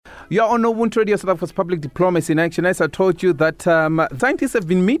You are on Ubuntu Radio, South Africa's Public Diplomacy in Action. As I told you that scientists have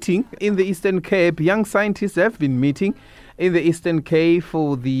been meeting in the Eastern Cape. Young scientists have been meeting in the Eastern Cape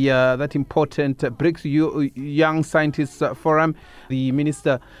for the that important BRICS Young Scientists Forum. The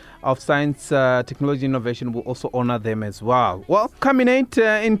Minister of Science, Technology, Innovation will also honor them as well. Well, coming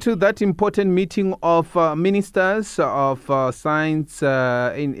into that important meeting of ministers of science,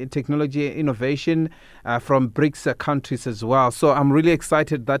 in technology, innovation from BRICS countries as well. So I'm really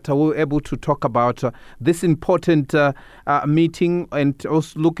excited that we're able to talk about this important meeting and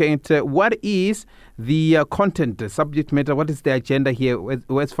also look at what is the content, the subject matter, what is the agenda here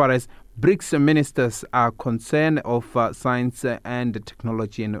as far as BRICS ministers are concerned of science and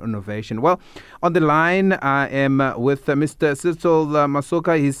technology and innovation. Well, on the line, I am with Mr. Cecil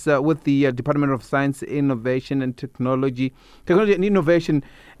Masoka. He's with the Department of Science, Innovation and Technology and Innovation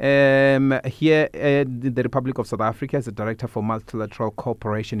here in the Republic of South Africa as a Director for Multilateral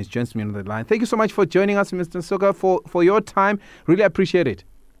Cooperation. He joins me on the line. Thank you so much for joining us, Mr. Masoka, for your time. Really appreciate it.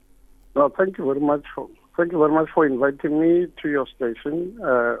 Well, thank you very much for inviting me to your station.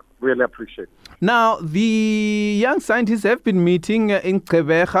 Really appreciate it. Now, the young scientists have been meeting in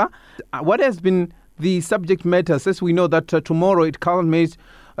Gqeberha. What has been the subject matter? Since we know that tomorrow it culminates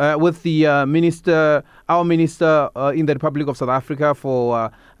with the our minister in the Republic of South Africa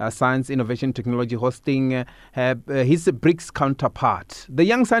for Science, Innovation, Technology hosting his BRICS counterpart. The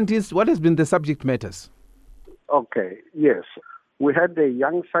young scientists, what has been the subject matters? Okay, yes. We had a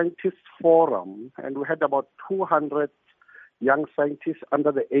Young Scientists Forum, and we had about 200 young scientists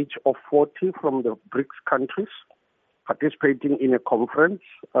under the age of 40 from the BRICS countries participating in a conference.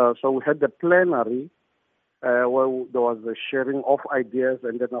 So we had the plenary where there was a sharing of ideas,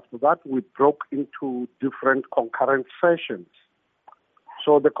 and then after that we broke into different concurrent sessions.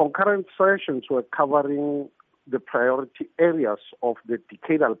 So the concurrent sessions were covering the priority areas of the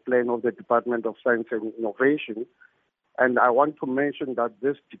decadal plan of the Department of Science and Innovation. And I want to mention that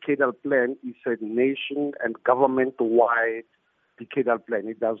this decadal plan is a nation and government-wide decadal plan.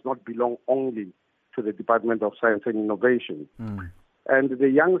 It does not belong only to the Department of Science and Innovation. And the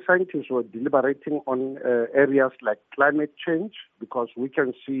young scientists were deliberating on areas like climate change, because we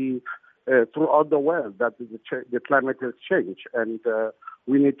can see throughout the world that the climate has changed, and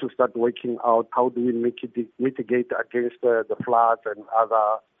we need to start working out how do we mitigate against the floods and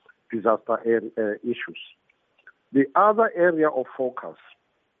other disaster issues. The other area of focus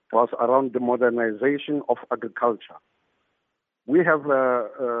was around the modernization of agriculture. We have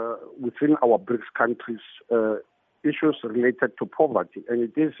within our BRICS countries issues related to poverty, and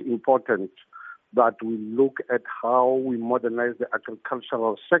it is important that we look at how we modernize the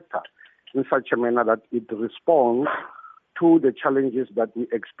agricultural sector in such a manner that it responds to the challenges that we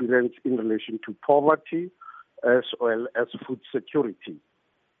experience in relation to poverty as well as food security.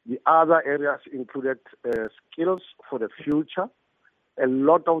 The other areas included skills for the future. A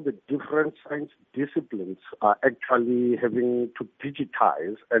lot of the different science disciplines are actually having to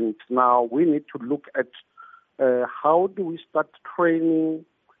digitize, and now we need to look at how do we start training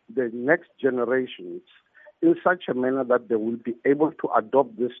the next generations in such a manner that they will be able to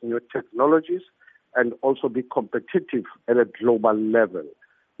adopt these new technologies and also be competitive at a global level.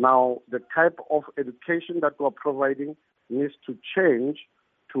 Now, the type of education that we're providing needs to change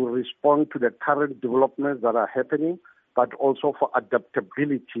to respond to the current developments that are happening, but also for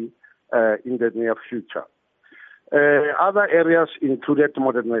adaptability in the near future. Other areas included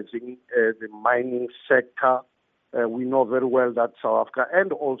modernizing the mining sector. We know very well that South Africa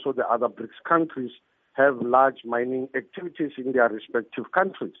and also the other BRICS countries have large mining activities in their respective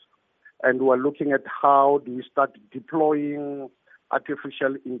countries. And we're looking at how do we start deploying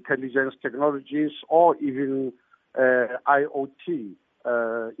artificial intelligence technologies or even IoT,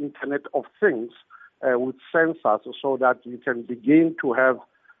 Internet of Things, with sensors, so that you can begin to have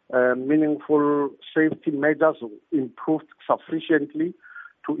meaningful safety measures improved sufficiently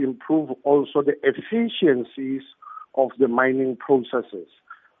to improve also the efficiencies of the mining processes.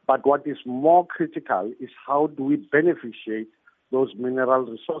 But what is more critical is how do we beneficiate those mineral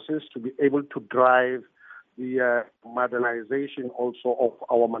resources to be able to drive the modernization also of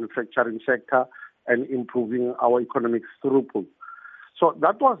our manufacturing sector and improving our economic throughput. So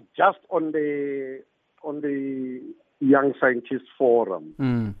that was just on the Young Scientists Forum.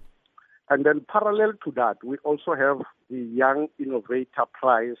 And then parallel to that, we also have the Young Innovator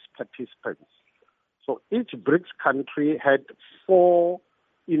Prize participants. So each BRICS country had 4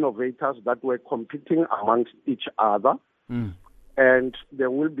 innovators that were competing amongst each other. And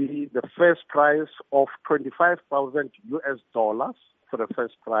there will be the first prize of $25,000 for the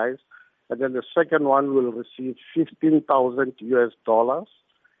first prize. And then the second one will receive $15,000.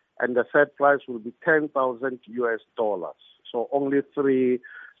 and the set price will be $10,000. So only 3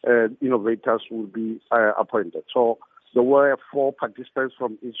 innovators will be appointed. So there were 4 participants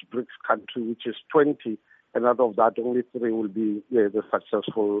from each BRICS country, which is 20, and out of that, only 3 will be the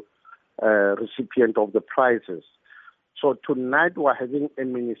successful recipient of the prizes. So tonight we're having a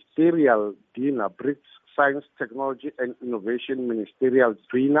ministerial dinner, BRICS Science, Technology and Innovation Ministerial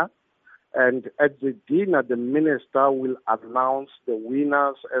Dinner. And at the dinner, the minister will announce the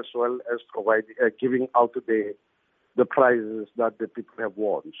winners as well as giving out the prizes that the people have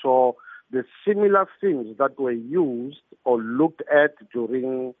won. So the similar things that were used or looked at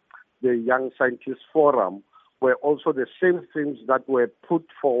during the Young Scientists Forum were also the same things that were put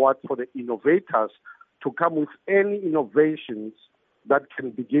forward for the innovators to come with any innovations that can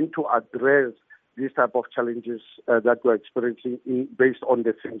begin to address these type of challenges that we're experiencing based on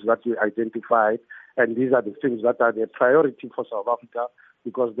the things that we identified. And these are the things that are the priority for South Africa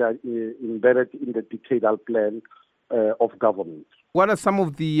because they are embedded in the decadal plan of government. What are some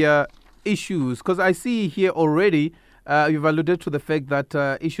of the issues? Because I see here already, you've alluded to the fact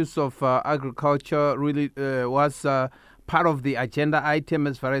that issues of agriculture really was part of the agenda item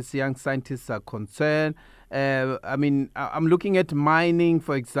as far as young scientists are concerned. I'm looking at mining,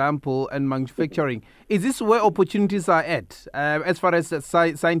 for example, and manufacturing. Is this where opportunities are at, as far as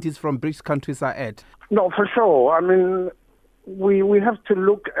scientists from BRICS countries are at? No, for sure. We have to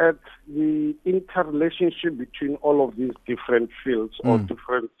look at the interrelationship between all of these different fields or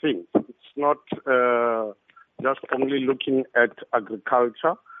different things. It's not just only looking at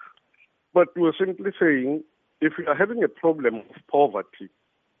agriculture, but we're simply saying if we are having a problem of poverty,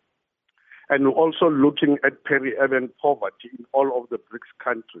 and we're also looking at peri-urban poverty in all of the BRICS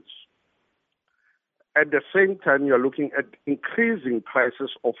countries. At the same time, you're looking at increasing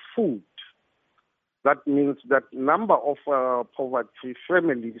prices of food. That means that number of poverty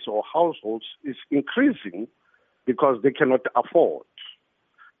families or households is increasing because they cannot afford.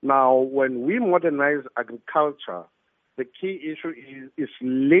 Now, when we modernize agriculture, the key issue is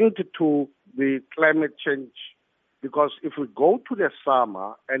linked to the climate change. Because if we go to the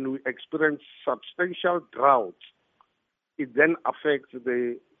summer and we experience substantial drought, it then affects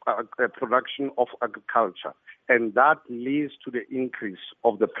the production of agriculture. And that leads to the increase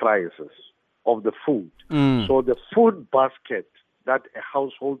of the prices of the food. So the food basket that a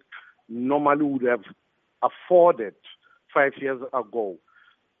household normally would have afforded 5 years ago,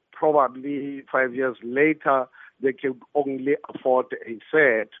 probably 5 years later, they can only afford a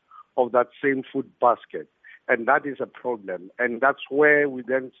third of that same food basket. And that is a problem. And that's where we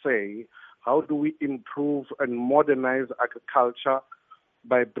then say, how do we improve and modernize agriculture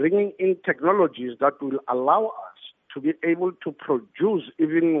by bringing in technologies that will allow us to be able to produce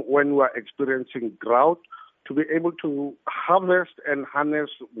even when we are experiencing drought, to be able to harvest and harness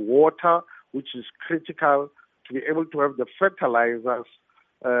water, which is critical, to be able to have the fertilizers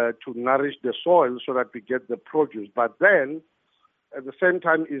to nourish the soil so that we get the produce. But then, at the same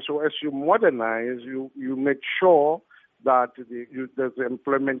time, as you modernize, you make sure that there's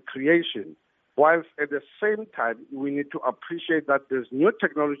employment creation. Whilst at the same time, we need to appreciate that there's new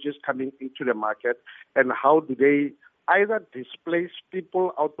technologies coming into the market, and how do they either displace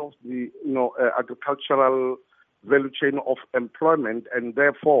people out of the agricultural value chain of employment, and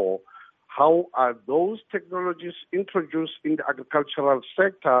therefore, how are those technologies introduced in the agricultural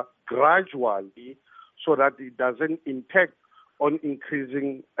sector gradually so that it doesn't impact on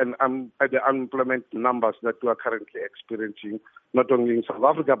increasing the unemployment numbers that we are currently experiencing, not only in South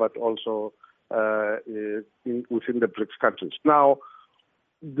Africa, but also within the BRICS countries. Now,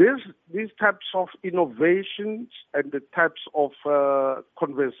 these types of innovations and the types of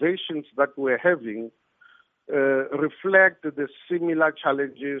conversations that we're having reflect the similar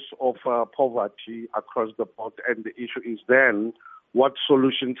challenges of poverty across the board, and the issue is then what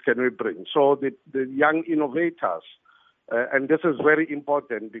solutions can we bring? So the young innovators, and this is very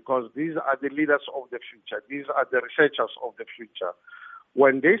important because these are the leaders of the future. These are the researchers of the future.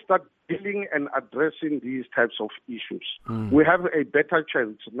 When they start dealing and addressing these types of issues, we have a better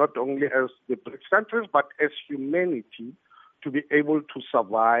chance, not only as the BRICS countries, but as humanity, to be able to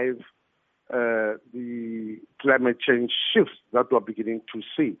survive the climate change shifts that we're beginning to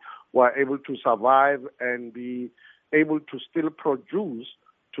see. We're able to survive and be able to still produce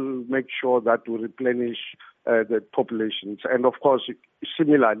to make sure that we replenish the populations. And of course,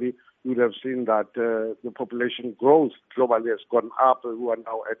 similarly, you would have seen that the population growth globally has gone up. We are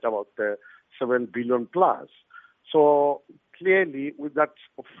now at about 7 billion plus. So clearly, with that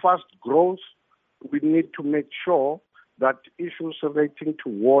fast growth, we need to make sure that issues relating to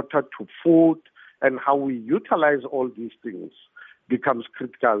water, to food, and how we utilize all these things becomes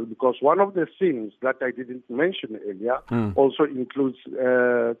critical, because one of the things that I didn't mention earlier also includes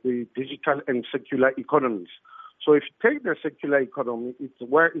the digital and circular economies. So if you take the circular economy,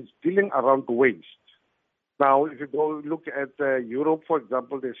 it's dealing around waste. Now, if you go look at Europe, for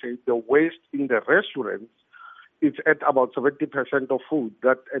example, they say the waste in the restaurants, it's at about 70% of food.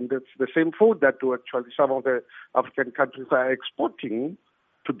 And that's the same food that actually some of the African countries are exporting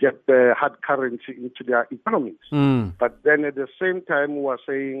to get the hard currency into their economies. But then at the same time, we are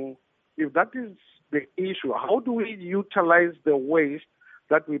saying, if that is the issue, how do we utilize the waste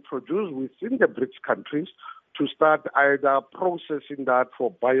that we produce within the BRICS countries to start either processing that for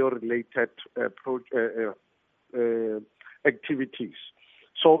bio-related activities?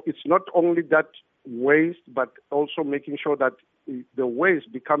 So it's not only that waste, but also making sure that the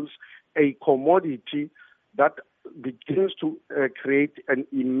waste becomes a commodity that begins to create an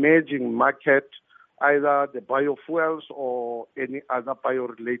emerging market, either the biofuels or any other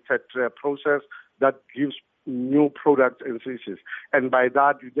bio-related process that gives new products and services. And by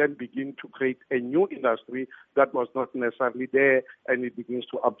that, you then begin to create a new industry that was not necessarily there, and it begins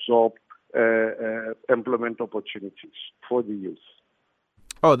to absorb employment opportunities for the youth.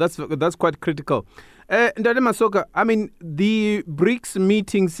 Oh, that's quite critical. Ndale Masoka, I mean, the BRICS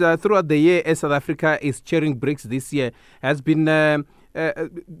meetings throughout the year, as South Africa is chairing BRICS this year, has been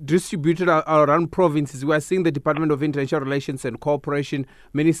distributed around provinces. We are seeing the Department of International Relations and Cooperation,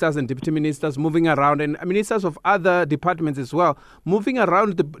 ministers and deputy ministers moving around, and ministers of other departments as well, moving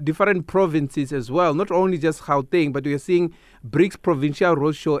around the different provinces as well, not only just Gauteng, but we are seeing BRICS provincial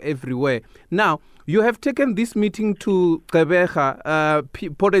roadshow everywhere. Now, you have taken this meeting to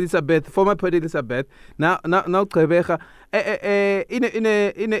Gqeberha, Port Elizabeth, former Port Elizabeth, now Gqeberha,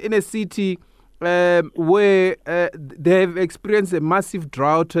 in a city where they have experienced a massive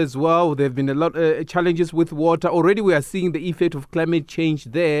drought as well. There have been a lot of challenges with water. Already we are seeing the effect of climate change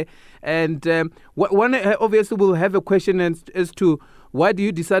there. And one obviously will have a question as to why do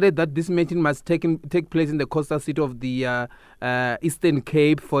you decided that this meeting must take place in the coastal city of the Eastern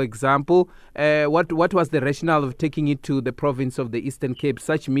Cape, for example? What was the rationale of taking it to the province of the Eastern Cape,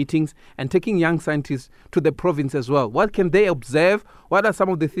 such meetings, and taking young scientists to the province as well? What can they observe? What are some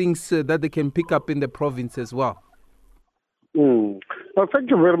of the things that they can pick up in the province as well? Well, thank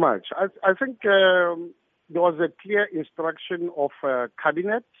you very much. I think there was a clear instruction of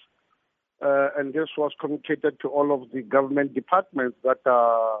cabinet, and this was communicated to all of the government departments that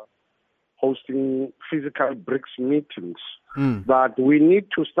are hosting physical BRICS meetings, that we need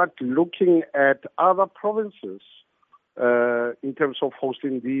to start looking at other provinces in terms of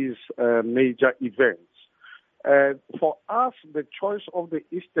hosting these major events. For us, the choice of the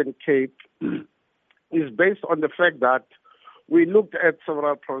Eastern Cape is based on the fact that we looked at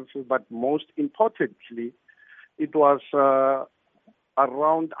several provinces, but most importantly, it was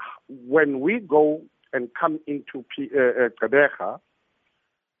around when we go and come into Gqeberha,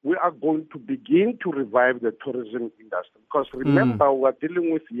 we are going to begin to revive the tourism industry. Because remember, we're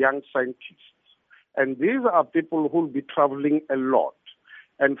dealing with young scientists. And these are people who will be traveling a lot.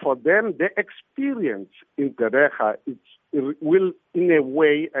 And for them, the experience in Gqeberha will, in a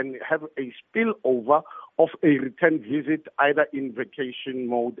way, and have a spillover of a return visit, either in vacation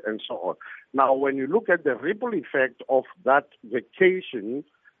mode and so on. Now, when you look at the ripple effect of that vacation,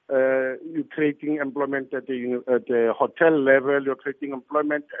 you're creating employment at the hotel level, you're creating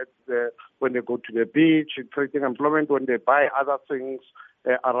employment when they go to the beach, you're creating employment when they buy other things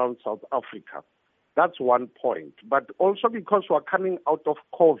around South Africa. That's one point. But also because we're coming out of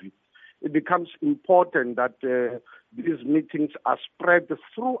COVID, it becomes important that these meetings are spread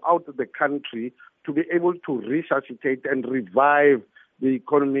throughout the country to be able to resuscitate and revive the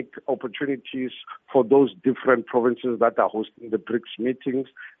economic opportunities for those different provinces that are hosting the BRICS meetings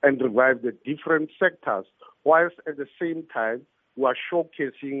and revive the different sectors, whilst at the same time we are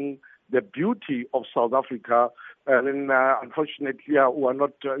showcasing the beauty of South Africa. And unfortunately, we are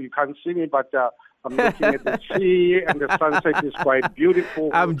not, you can't see me, but I'm looking at the sea, and the sunset is quite beautiful.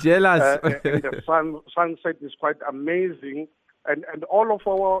 I'm jealous. And the sunset is quite amazing. And all of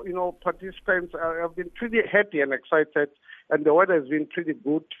our, participants have been pretty happy and excited. And the weather has been pretty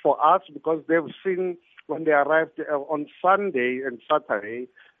good for us because they've seen when they arrived on Sunday and Saturday,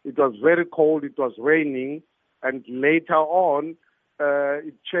 it was very cold, it was raining, and later on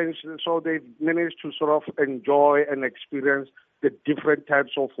it changed. So they've managed to sort of enjoy and experience the different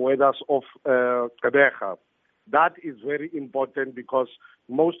types of weathers of Gqeberha. That is very important because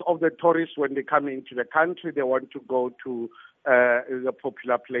most of the tourists, when they come into the country, they want to go to the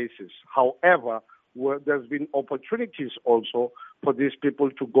popular places. However, there's been opportunities also for these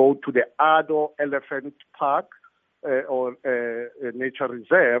people to go to the Ado Elephant Park, or a nature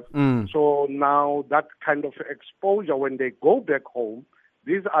reserve. So now that kind of exposure, when they go back home,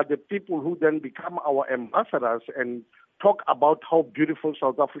 these are the people who then become our ambassadors and talk about how beautiful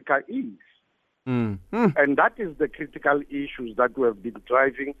South Africa is. And that is the critical issues that we have been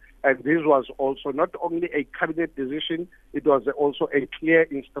driving. And this was also not only a cabinet decision, it was also a clear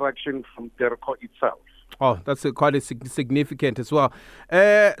instruction from DIRCO itself. Oh, that's quite significant as well.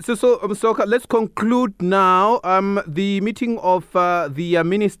 Cecil Masoka, let's conclude now. The meeting of the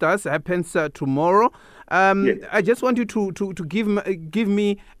ministers happens tomorrow. Yes. I just want you to give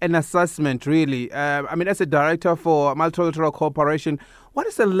me an assessment, really. As a director for Multilateral Cooperation, what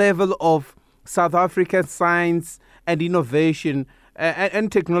is the level of South African science and innovation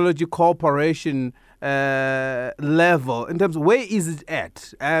and technology cooperation level, in terms of where is it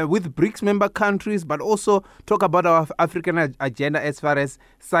at with BRICS member countries, but also talk about our African agenda as far as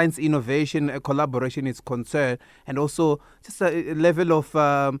science, innovation, collaboration is concerned, and also just a level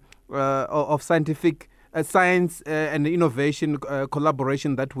of scientific science and innovation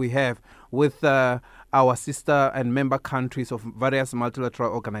collaboration that we have with our sister and member countries of various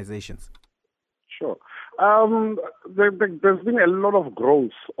multilateral organizations. Sure. There's been a lot of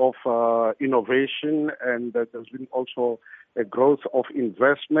growth of innovation, and there's been also a growth of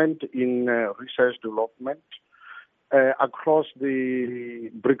investment in research development across the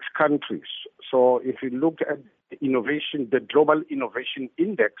BRICS countries. So if you look at innovation, the Global Innovation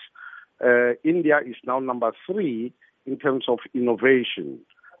Index, India is now number 3 in terms of innovation,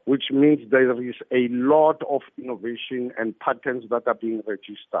 which means there is a lot of innovation and patents that are being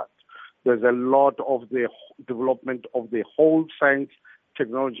registered. There's a lot of the development of the whole science,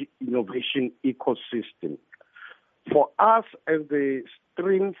 technology, innovation ecosystem. For us, as the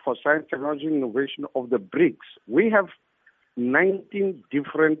stream for science, technology, innovation of the BRICS, we have 19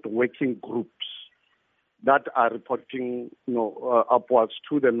 different working groups that are reporting, upwards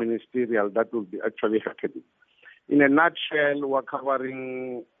to the ministerial that will be actually happening. In a nutshell, we're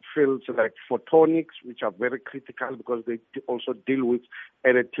covering fields like photonics, which are very critical because they also deal with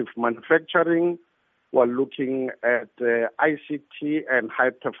additive manufacturing. We're looking at ICT and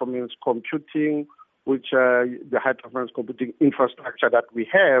high-performance computing, which the high-performance computing infrastructure that we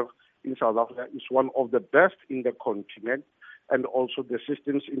have in South Africa is one of the best in the continent. And also the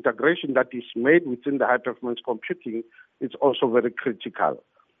systems integration that is made within the high-performance computing is also very critical.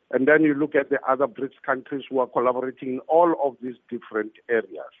 And then you look at the other BRICS countries who are collaborating in all of these different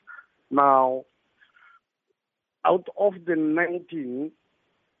areas. Now, out of the 19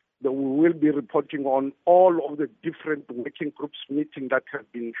 that we will be reporting on all of the different working groups meeting that have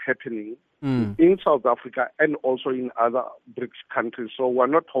been happening in South Africa and also in other BRICS countries. So we're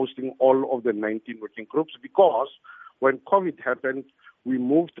not hosting all of the 19 working groups because when COVID happened, we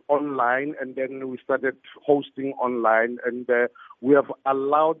moved online and then we started hosting online, and we have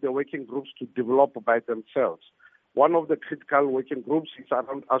allowed the working groups to develop by themselves. One of the critical working groups is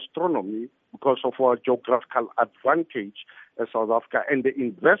around astronomy because of our geographical advantage as South Africa and the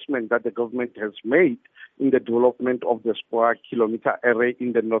investment that the government has made in the development of the Square Kilometre Array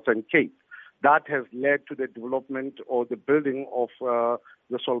in the Northern Cape. That has led to the development or the building of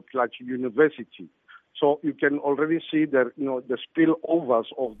the Sol Plaatje University. So you can already see the spillovers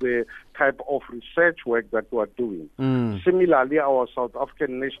of the type of research work that we are doing. Similarly, our South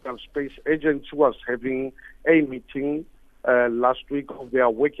African National Space Agency was having a meeting last week of their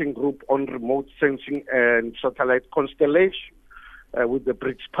working group on remote sensing and satellite constellation with the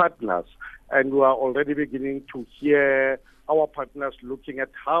BRICS partners. And we are already beginning to hear our partners looking at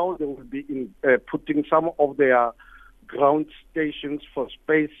how they will be putting some of their ground stations for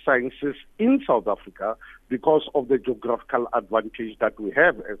space sciences in South Africa because of the geographical advantage that we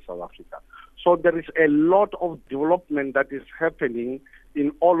have as South Africa. So there is a lot of development that is happening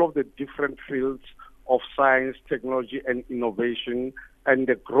in all of the different fields of science, technology, and innovation, and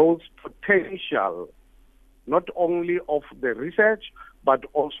the growth potential, not only of the research, but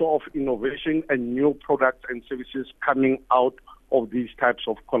also of innovation and new products and services coming out of these types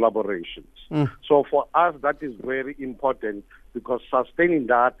of collaborations. So for us, that is very important because sustaining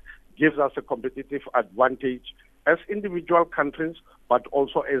that gives us a competitive advantage as individual countries, but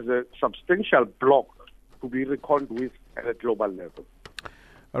also as a substantial bloc to be reckoned with at a global level.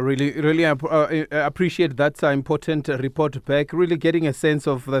 I really appreciate that important report back, really getting a sense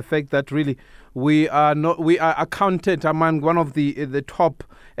of the fact that really we are accounted among one of the top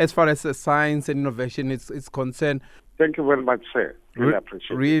as far as science and innovation is concerned. Thank you very much, sir.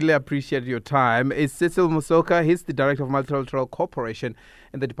 Really appreciate your time. It's Cecil Masoka. He's the Director of Multilateral Cooperation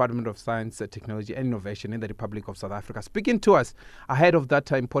in the Department of Science, Technology and Innovation in the Republic of South Africa, speaking to us ahead of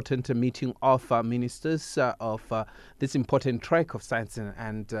that important meeting of ministers of this important track of science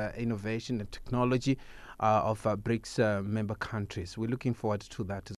and innovation and technology of BRICS member countries. We're looking forward to that.